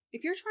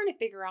If you're trying to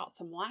figure out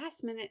some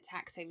last minute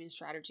tax saving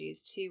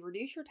strategies to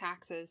reduce your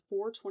taxes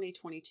for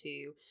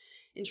 2022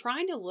 and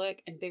trying to look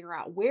and figure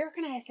out where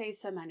can I save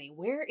some money?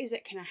 Where is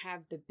it can I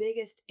have the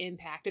biggest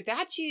impact? If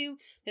that's you,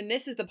 then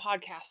this is the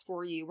podcast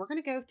for you. We're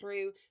going to go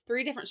through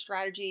 3 different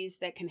strategies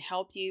that can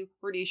help you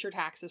reduce your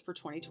taxes for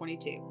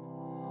 2022.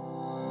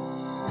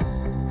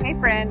 Hey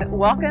friend,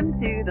 welcome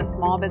to the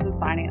Small Business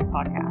Finance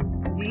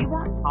Podcast. Do you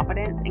want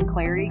confidence and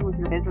clarity with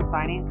your business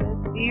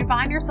finances? Do you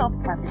find yourself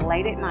up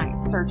late at night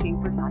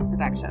searching for tax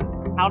deductions,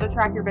 how to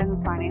track your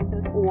business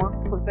finances, or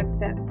QuickBooks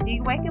tips? Do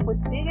you wake up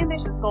with big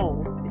ambitious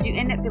goals, but you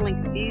end up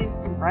feeling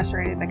confused and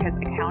frustrated because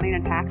accounting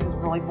and tax is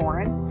really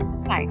foreign?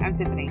 Hi, I'm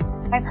Tiffany.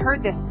 I've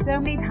heard this so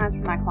many times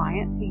from my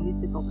clients who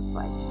used to feel this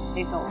way.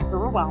 They feel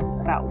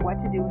overwhelmed about what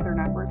to do with their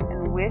numbers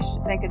and wish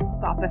they could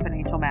stop the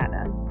financial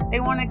madness. They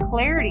wanted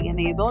clarity and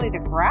the ability to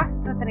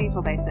grasp the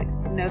financial basics,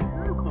 to know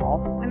who to call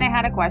when they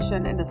had a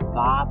question, and to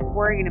stop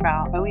worrying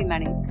about owing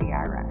money to the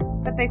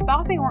IRS. But they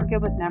thought they weren't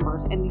good with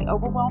numbers, and the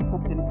overwhelm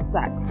kept them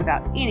stuck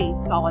without any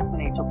solid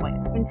financial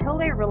plan until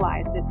they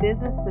realized that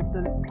business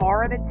systems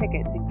are the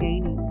ticket to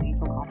gaining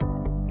financial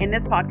confidence. In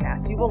this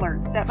podcast, you will learn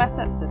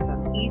step-by-step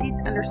systems, easy to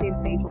understand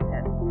financial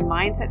tips, and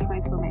mindset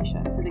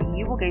transformation so that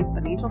you will gain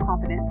financial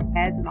confidence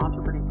as an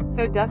entrepreneur.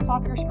 So dust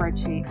off your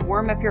spreadsheet,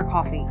 warm up your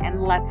coffee,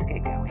 and let's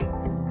get going.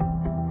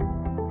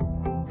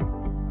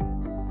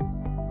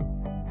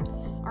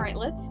 All right,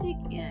 let's dig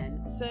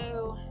in.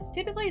 So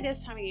typically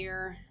this time of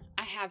year,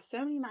 I have so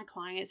many of my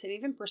clients and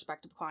even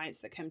prospective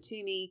clients that come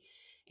to me,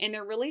 and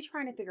they're really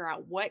trying to figure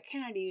out what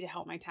can I do to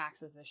help my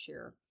taxes this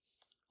year.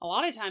 A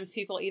lot of times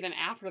people, even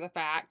after the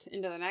fact,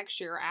 into the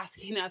next year, are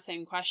asking that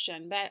same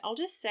question. But I'll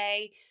just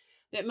say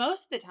that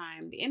most of the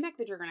time, the impact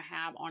that you're going to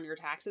have on your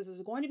taxes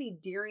is going to be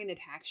during the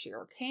tax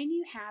year. Can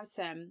you have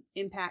some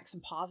impact,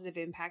 some positive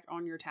impact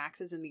on your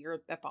taxes in the year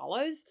that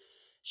follows?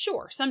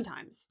 Sure,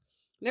 sometimes.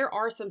 There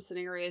are some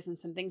scenarios and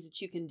some things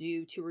that you can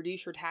do to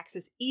reduce your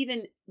taxes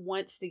even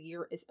once the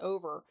year is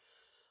over.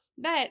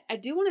 But I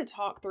do want to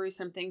talk through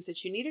some things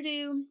that you need to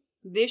do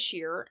this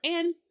year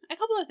and a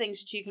couple of things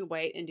that you can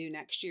wait and do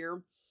next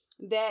year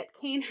that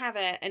can have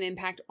an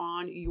impact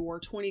on your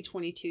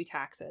 2022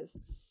 taxes.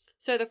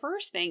 So the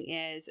first thing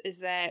is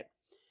that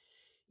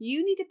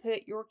you need to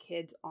put your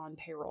kids on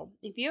payroll.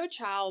 If you have a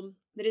child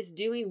that is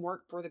doing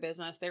work for the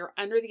business, they're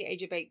under the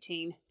age of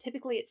 18.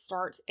 Typically it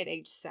starts at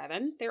age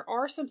 7. There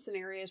are some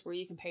scenarios where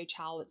you can pay a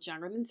child that's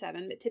younger than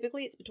 7, but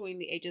typically it's between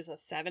the ages of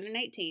 7 and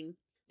 18.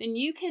 Then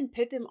you can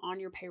put them on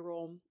your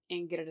payroll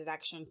and get a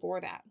deduction for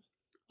that.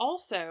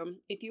 Also,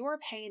 if you are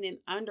paying them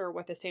under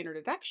what the standard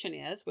deduction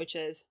is, which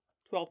is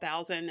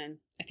 $12,000 and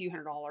a few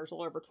 $100, a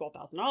little over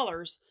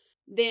 $12,000,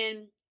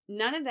 then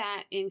none of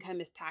that income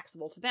is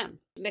taxable to them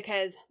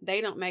because they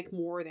don't make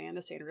more than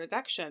the standard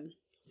deduction.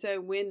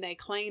 So when they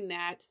claim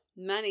that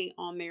money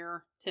on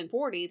their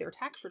 1040, their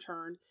tax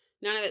return,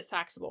 none of it's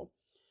taxable.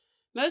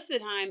 Most of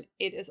the time,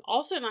 it is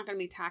also not going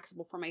to be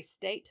taxable from a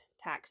state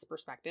tax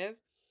perspective.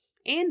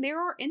 And there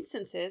are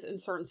instances in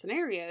certain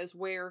scenarios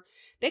where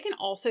they can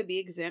also be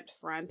exempt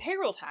from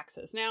payroll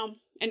taxes. Now,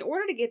 in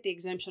order to get the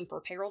exemption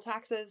for payroll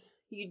taxes,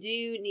 you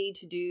do need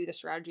to do the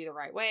strategy the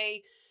right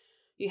way.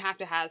 You have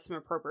to have some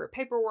appropriate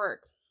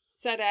paperwork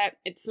set up.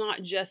 It's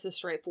not just as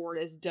straightforward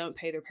as don't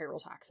pay their payroll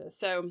taxes.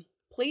 So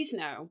please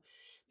know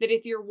that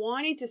if you're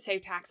wanting to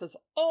save taxes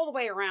all the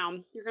way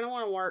around, you're going to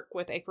want to work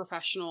with a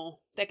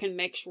professional that can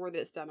make sure that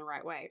it's done the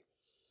right way.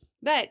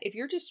 But if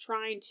you're just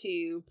trying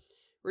to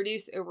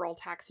reduce the overall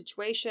tax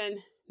situation,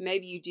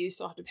 maybe you do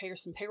still have to pay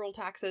some payroll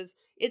taxes,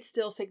 it's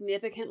still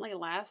significantly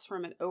less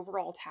from an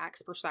overall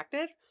tax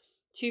perspective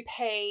to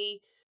pay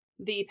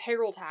the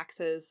payroll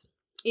taxes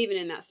even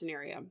in that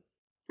scenario.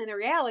 And the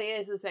reality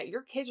is that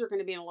your kids are going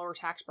to be in a lower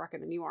tax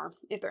bracket than you are.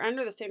 If they're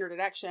under the standard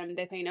deduction,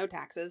 they pay no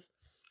taxes.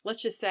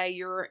 Let's just say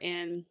you're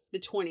in the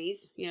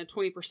 20s,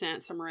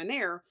 20%, somewhere in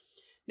there.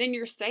 Then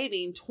you're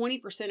saving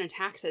 20% of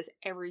taxes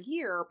every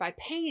year by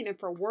paying them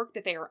for work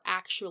that they are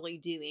actually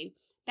doing.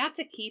 That's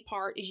a key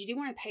part, is you do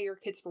want to pay your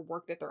kids for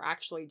work that they're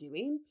actually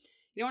doing.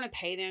 You don't want to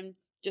pay them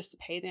just to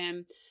pay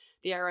them.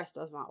 The IRS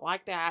does not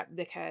like that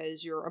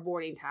because you're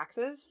avoiding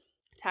taxes.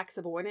 Tax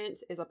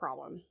avoidance is a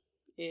problem.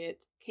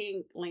 It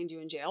can land you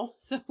in jail.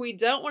 So we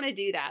don't want to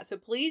do that. So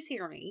please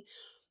hear me.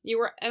 You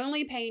are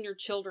only paying your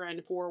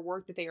children for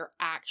work that they are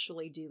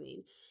actually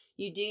doing.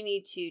 You do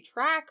need to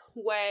track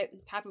what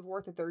type of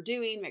work that they're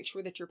doing. Make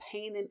sure that you're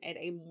paying them at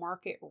a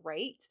market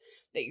rate,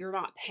 that you're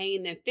not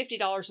paying them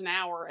 $50 an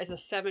hour as a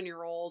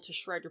 7-year-old to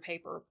shred your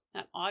paper.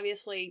 That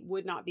obviously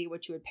would not be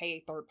what you would pay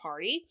a third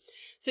party.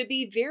 So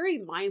be very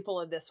mindful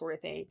of this sort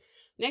of thing.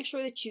 Make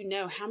sure that you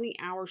know how many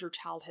hours your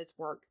child has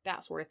worked,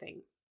 that sort of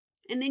thing.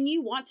 And then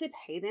you want to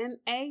pay them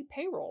a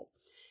payroll.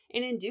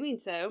 And in doing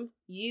so,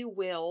 you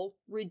will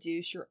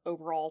reduce your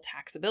overall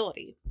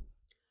taxability.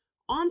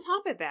 On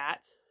top of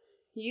that,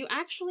 you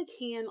actually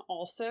can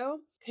also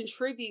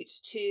contribute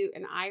to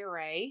an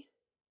IRA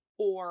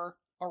or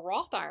a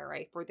Roth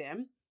IRA for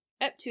them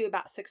up to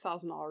about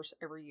 $6,000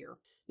 every year.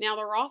 Now,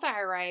 the Roth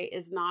IRA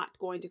is not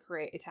going to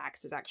create a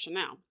tax deduction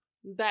now,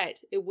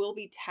 but it will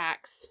be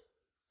tax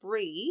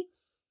tax-free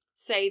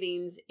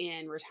savings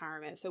in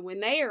retirement. So when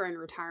they are in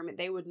retirement,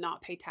 they would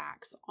not pay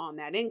tax on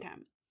that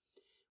income.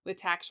 With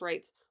tax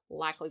rates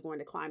likely going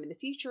to climb in the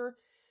future,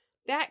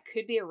 that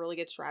could be a really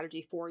good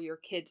strategy for your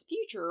kids'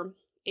 future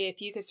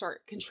if you could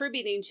start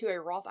contributing to a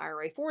Roth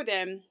IRA for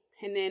them,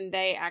 and then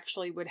they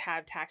actually would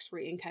have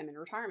tax-free income in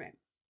retirement.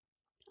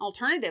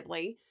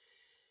 Alternatively,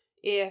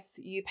 if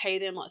you pay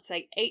them, let's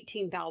say,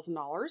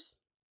 $18,000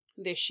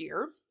 this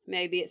year,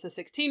 maybe it's a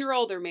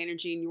 16-year-old, they're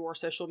managing your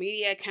social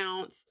media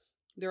accounts,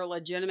 they're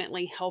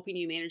legitimately helping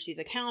you manage these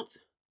accounts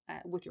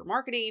with your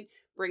marketing,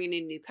 bringing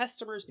in new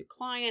customers, new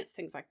clients,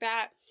 things like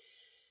that,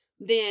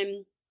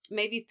 then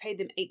maybe you've paid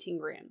them 18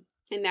 grand.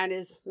 And that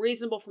is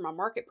reasonable from a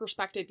market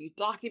perspective. You've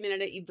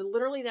documented it. You've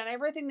literally done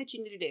everything that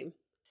you need to do.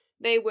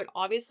 They would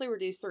obviously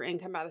reduce their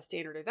income by the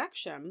standard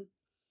deduction.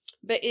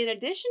 But in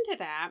addition to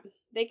that,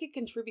 they could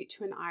contribute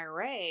to an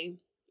IRA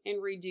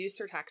and reduce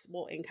their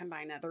taxable income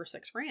by another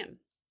 6 grand.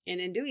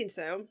 And in doing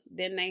so,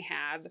 then they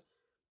have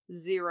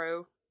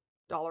 $0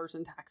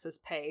 in taxes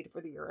paid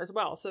for the year as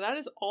well. So that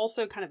is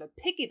also kind of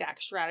a piggyback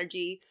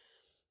strategy,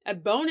 a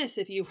bonus,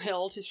 if you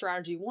will, to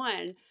strategy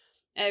one,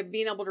 of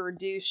being able to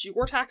reduce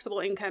your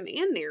taxable income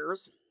and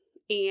theirs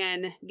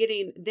and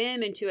getting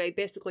them into a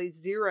basically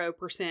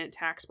 0%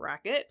 tax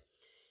bracket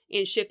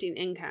and shifting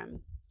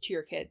income to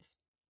your kids.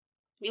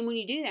 And when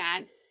you do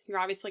that, you're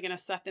obviously going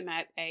to set them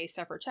at a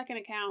separate checking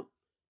account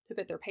to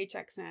put their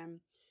paychecks in.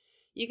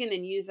 You can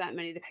then use that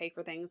money to pay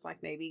for things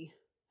like maybe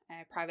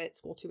private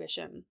school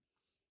tuition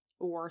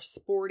or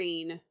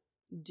sporting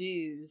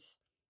dues,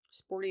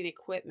 sporting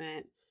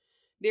equipment,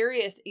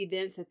 various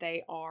events that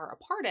they are a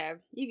part of.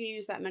 You can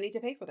use that money to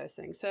pay for those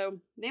things. So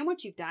then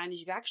what you've done is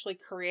you've actually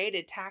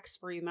created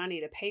tax-free money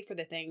to pay for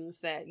the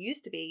things that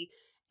used to be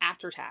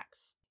after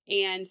tax.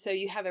 And so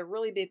you have a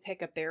really big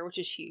pickup there, which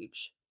is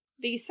huge.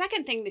 The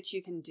second thing that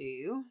you can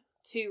do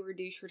to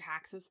reduce your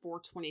taxes for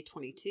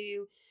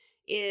 2022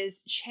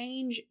 is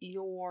change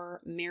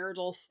your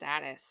marital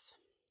status.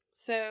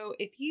 So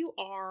if you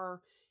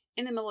are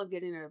in the middle of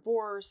getting a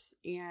divorce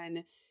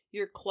and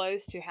you're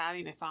close to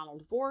having a final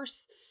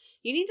divorce,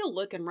 you need to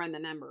look and run the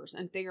numbers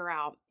and figure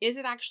out, is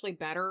it actually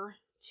better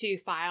to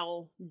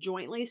file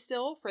jointly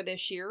still for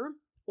this year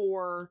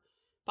or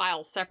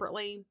file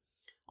separately?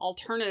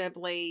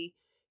 Alternatively,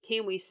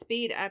 can we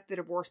speed up the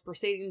divorce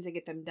proceedings and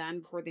get them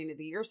done before the end of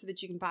the year so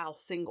that you can file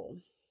single?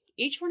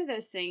 Each one of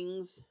those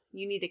things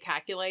you need to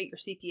calculate. Your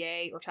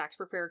CPA or tax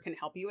preparer can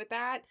help you with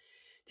that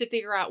to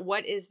figure out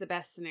what is the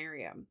best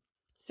scenario.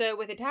 So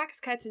with the Tax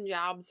Cuts and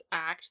Jobs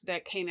Act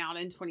that came out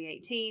in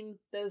 2018,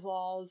 those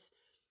laws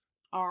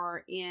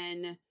are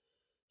in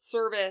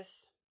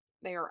service.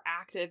 They are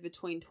active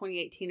between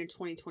 2018 and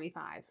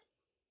 2025.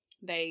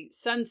 They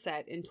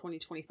sunset in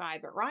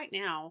 2025, but right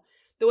now,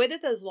 the way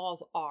that those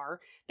laws are,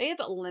 they have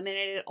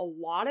eliminated a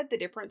lot of the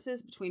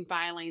differences between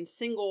filing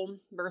single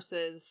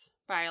versus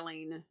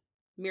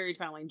married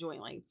filing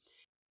jointly,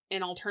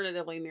 and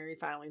alternatively married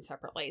filing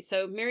separately.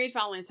 So married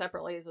filing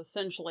separately is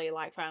essentially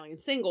like filing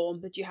single,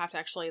 but you have to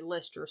actually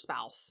list your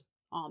spouse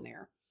on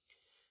there.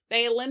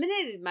 They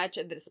eliminated much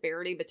of the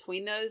disparity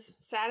between those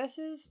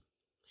statuses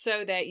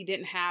so that you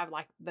didn't have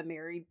like the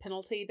married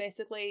penalty,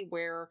 basically,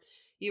 where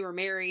you were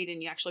married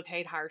and you actually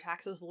paid higher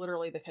taxes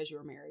literally because you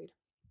were married.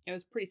 It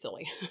was pretty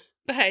silly,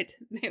 but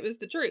it was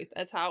the truth.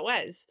 That's how it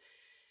was.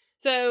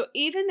 So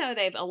even though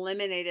they've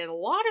eliminated a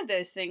lot of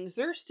those things,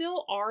 there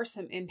still are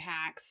some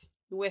impacts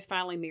with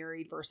filing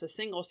married versus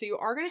single. So you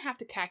are going to have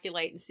to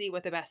calculate and see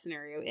what the best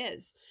scenario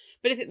is.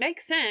 But if it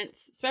makes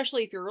sense,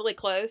 especially if you're really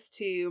close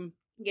to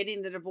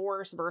getting the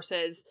divorce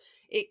versus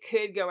it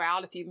could go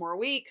out a few more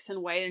weeks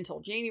and wait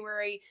until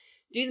January,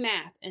 do the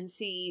math and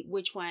see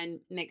which one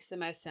makes the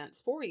most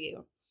sense for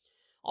you.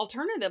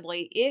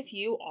 Alternatively, if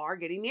you are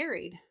getting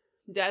married,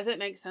 does it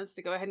make sense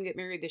to go ahead and get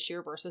married this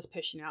year versus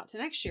pushing out to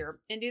next year?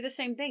 And do the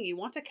same thing. You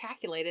want to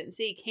calculate it and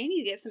see, can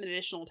you get some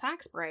additional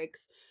tax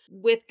breaks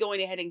with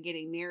going ahead and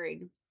getting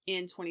married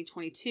in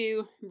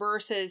 2022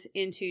 versus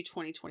into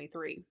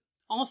 2023?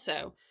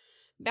 Also,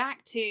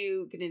 back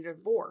to getting a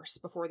divorce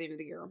before the end of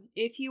the year.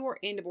 If you are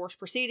in divorce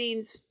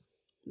proceedings,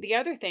 the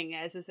other thing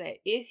is that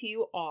if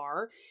you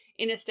are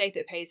in a state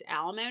that pays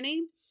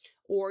alimony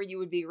or you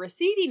would be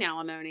receiving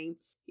alimony,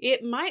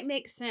 it might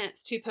make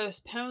sense to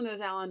postpone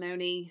those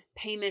alimony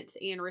payments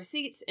and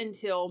receipts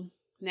until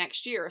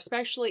next year,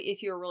 especially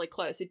if you're really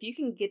close. If you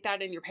can get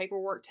that in your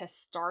paperwork to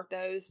start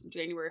those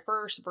January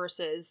 1st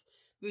versus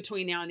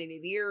between now and the end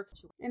of the year.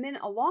 And then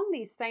along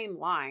these same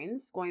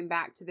lines, going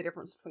back to the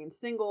difference between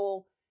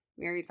single,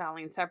 married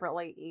filing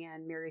separately,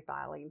 and married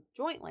filing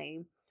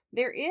jointly,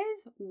 there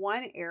is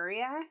one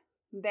area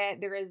that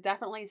there is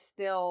definitely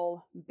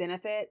still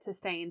benefit to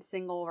staying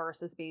single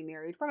versus being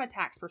married from a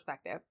tax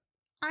perspective.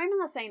 I'm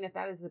not saying that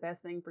that is the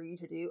best thing for you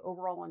to do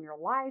overall in your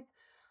life.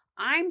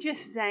 I'm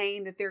just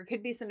saying that there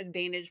could be some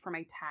advantage from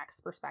a tax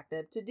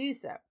perspective to do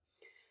so,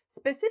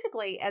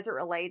 specifically as it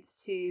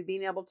relates to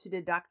being able to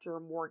deduct your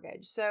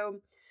mortgage.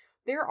 So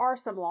there are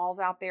some laws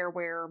out there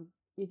where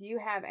if you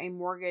have a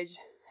mortgage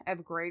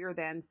of greater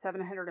than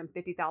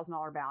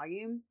 $750,000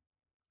 value,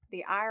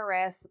 the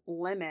IRS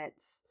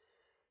limits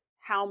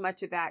how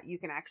much of that you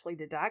can actually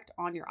deduct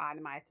on your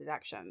itemized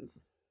deductions.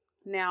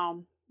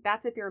 Now,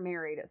 that's if you're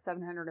married at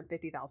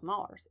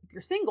 $750,000. If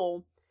you're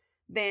single,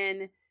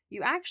 then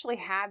you actually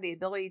have the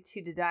ability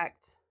to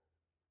deduct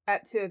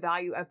up to a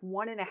value of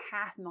 $1.5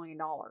 million.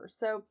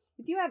 So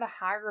if you have a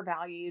higher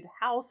valued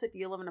house, if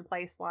you live in a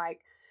place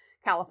like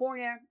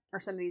California or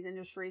some of these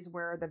industries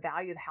where the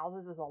value of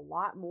houses is a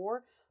lot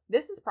more,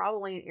 this is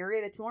probably an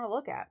area that you want to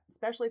look at,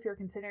 especially if you're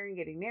considering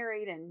getting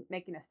married and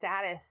making a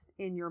status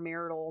in your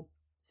marital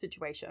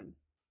situation.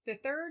 The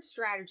third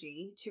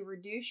strategy to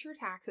reduce your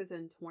taxes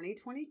in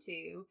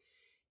 2022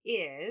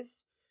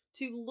 is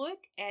to look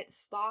at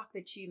stock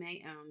that you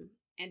may own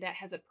and that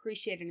has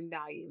appreciated in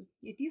value.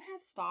 If you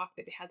have stock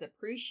that has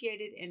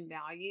appreciated in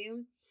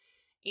value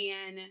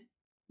and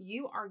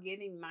you are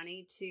giving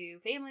money to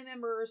family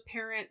members,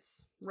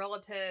 parents,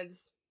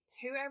 relatives,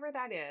 whoever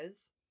that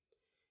is,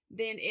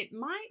 then it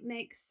might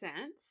make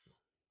sense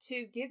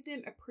to give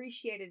them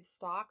appreciated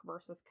stock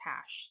versus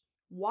cash.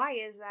 Why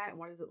is that and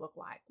what does it look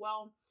like?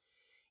 Well,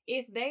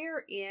 if they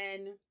are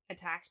in a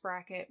tax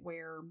bracket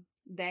where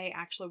they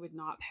actually would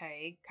not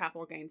pay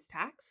capital gains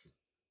tax,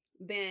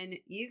 then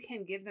you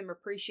can give them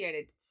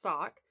appreciated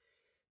stock.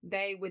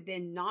 They would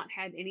then not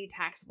have any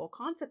taxable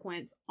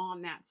consequence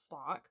on that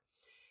stock.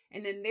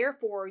 And then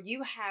therefore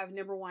you have,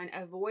 number one,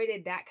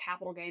 avoided that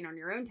capital gain on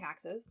your own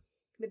taxes,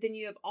 but then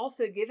you have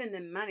also given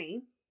them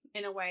money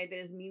in a way that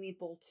is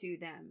meaningful to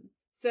them.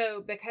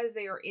 So because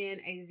they are in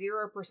a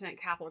 0%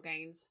 capital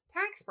gains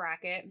tax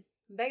bracket,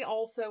 they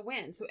also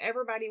win. So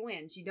everybody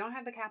wins. You don't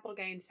have the capital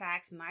gains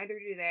tax, neither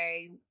do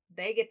they.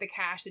 They get the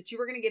cash that you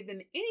were going to give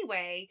them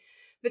anyway,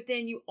 but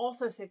then you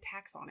also save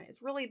tax on it.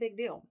 It's really a big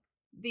deal.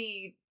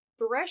 The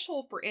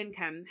threshold for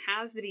income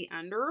has to be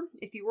under,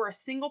 if you were a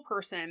single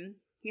person,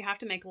 you have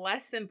to make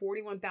less than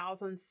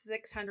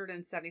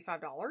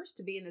 $41,675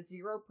 to be in the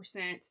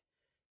 0%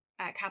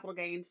 capital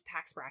gains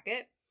tax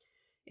bracket.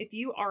 If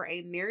you are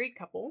a married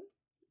couple,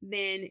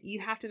 then you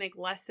have to make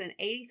less than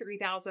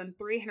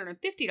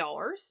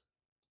 $83,350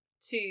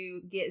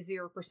 to get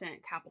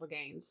 0% capital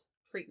gains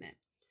treatment.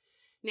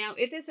 Now,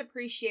 if this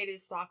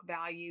appreciated stock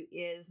value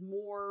is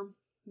more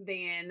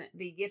than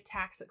the gift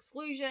tax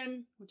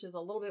exclusion, which is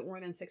a little bit more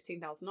than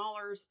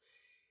 $16,000,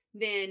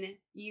 then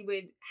you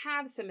would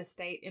have some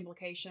estate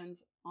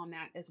implications on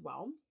that as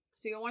well.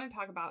 So you'll want to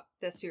talk about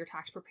this to your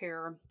tax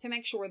preparer to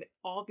make sure that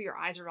all of your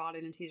I's are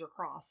dotted and T's are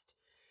crossed.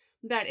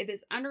 That if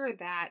it's under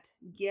that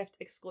gift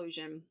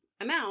exclusion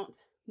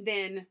amount,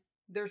 then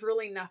there's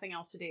really nothing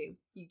else to do.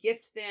 You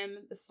gift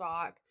them the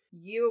stock,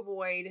 you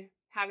avoid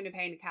having to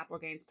pay any capital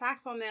gains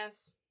tax on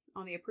this,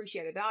 on the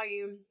appreciated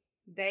value.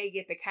 They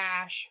get the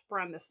cash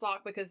from the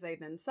stock because they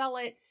then sell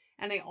it.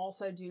 And they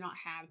also do not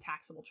have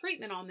taxable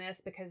treatment on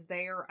this because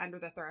they are under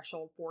the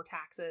threshold for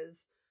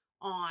taxes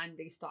on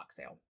the stock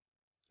sale.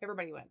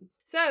 Everybody wins.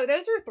 So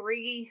those are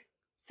three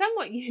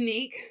somewhat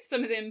unique,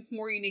 some of them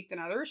more unique than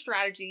others,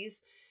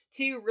 strategies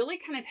to really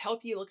kind of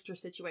help you look at your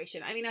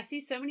situation. I mean, I see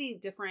so many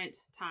different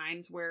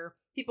times where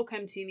people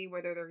come to me,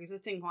 whether they're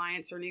existing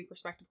clients or new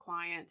prospective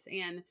clients,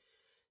 and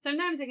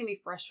sometimes it can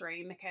be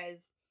frustrating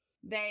because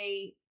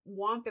they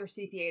want their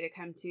CPA to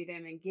come to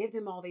them and give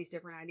them all these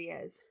different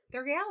ideas.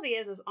 The reality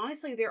is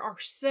honestly, there are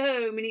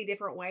so many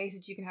different ways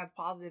that you can have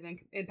positive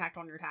impact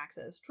on your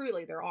taxes.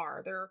 Truly, there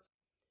are. There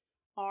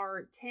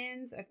are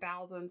tens of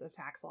thousands of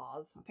tax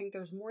laws. I think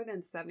there's more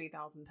than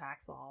 70,000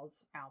 tax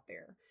laws out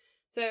there.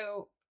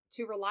 So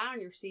to rely on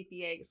your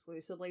CPA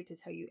exclusively to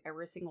tell you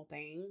every single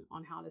thing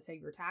on how to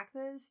save your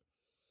taxes,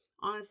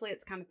 honestly,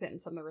 it's kind of putting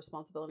some of the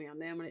responsibility on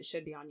them when it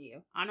should be on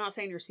you. I'm not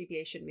saying your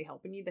CPA shouldn't be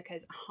helping you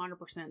because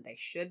 100% they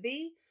should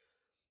be,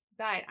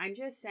 but I'm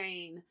just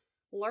saying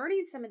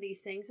learning some of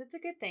these things, it's a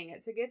good thing.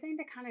 It's a good thing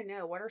to kind of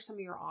know what are some of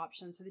your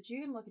options so that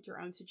you can look at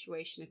your own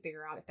situation and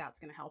figure out if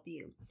that's going to help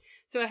you.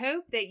 So I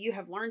hope that you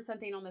have learned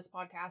something on this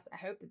podcast. I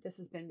hope that this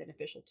has been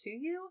beneficial to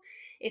you.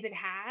 If it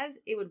has,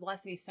 it would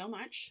bless me so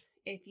much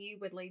if you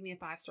would leave me a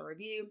 5-star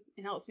review.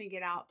 It helps me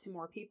get out to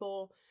more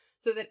people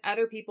so that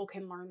other people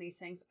can learn these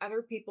things.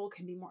 Other people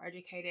can be more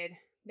educated.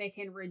 They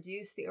can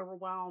reduce the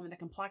overwhelm and the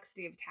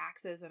complexity of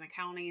taxes and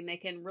accounting. And they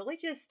can really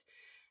just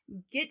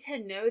get to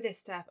know this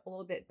stuff a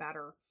little bit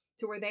better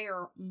to where they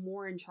are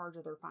more in charge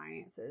of their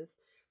finances.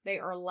 They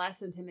are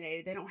less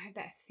intimidated. They don't have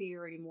that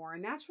fear anymore.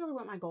 And that's really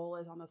what my goal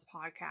is on this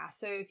podcast.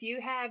 So if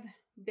you have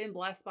been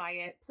blessed by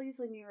it, please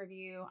leave me a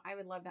review. I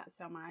would love that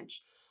so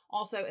much.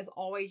 Also, as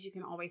always, you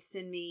can always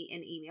send me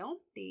an email.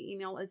 The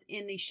email is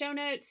in the show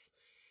notes.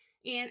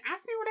 And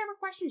ask me whatever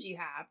questions you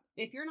have.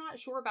 If you're not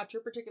sure about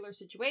your particular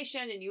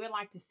situation and you would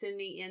like to send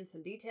me in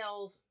some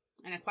details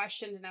and a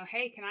question to know,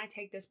 hey, can I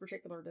take this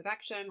particular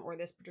deduction or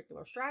this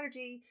particular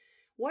strategy?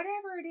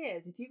 Whatever it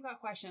is, if you've got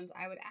questions,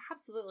 I would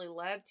absolutely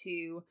love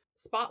to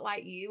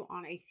spotlight you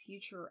on a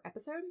future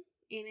episode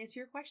and answer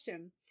your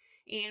question.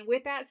 And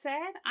with that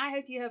said, I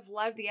hope you have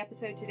loved the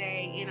episode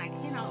today, and I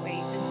cannot wait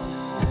until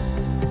next time.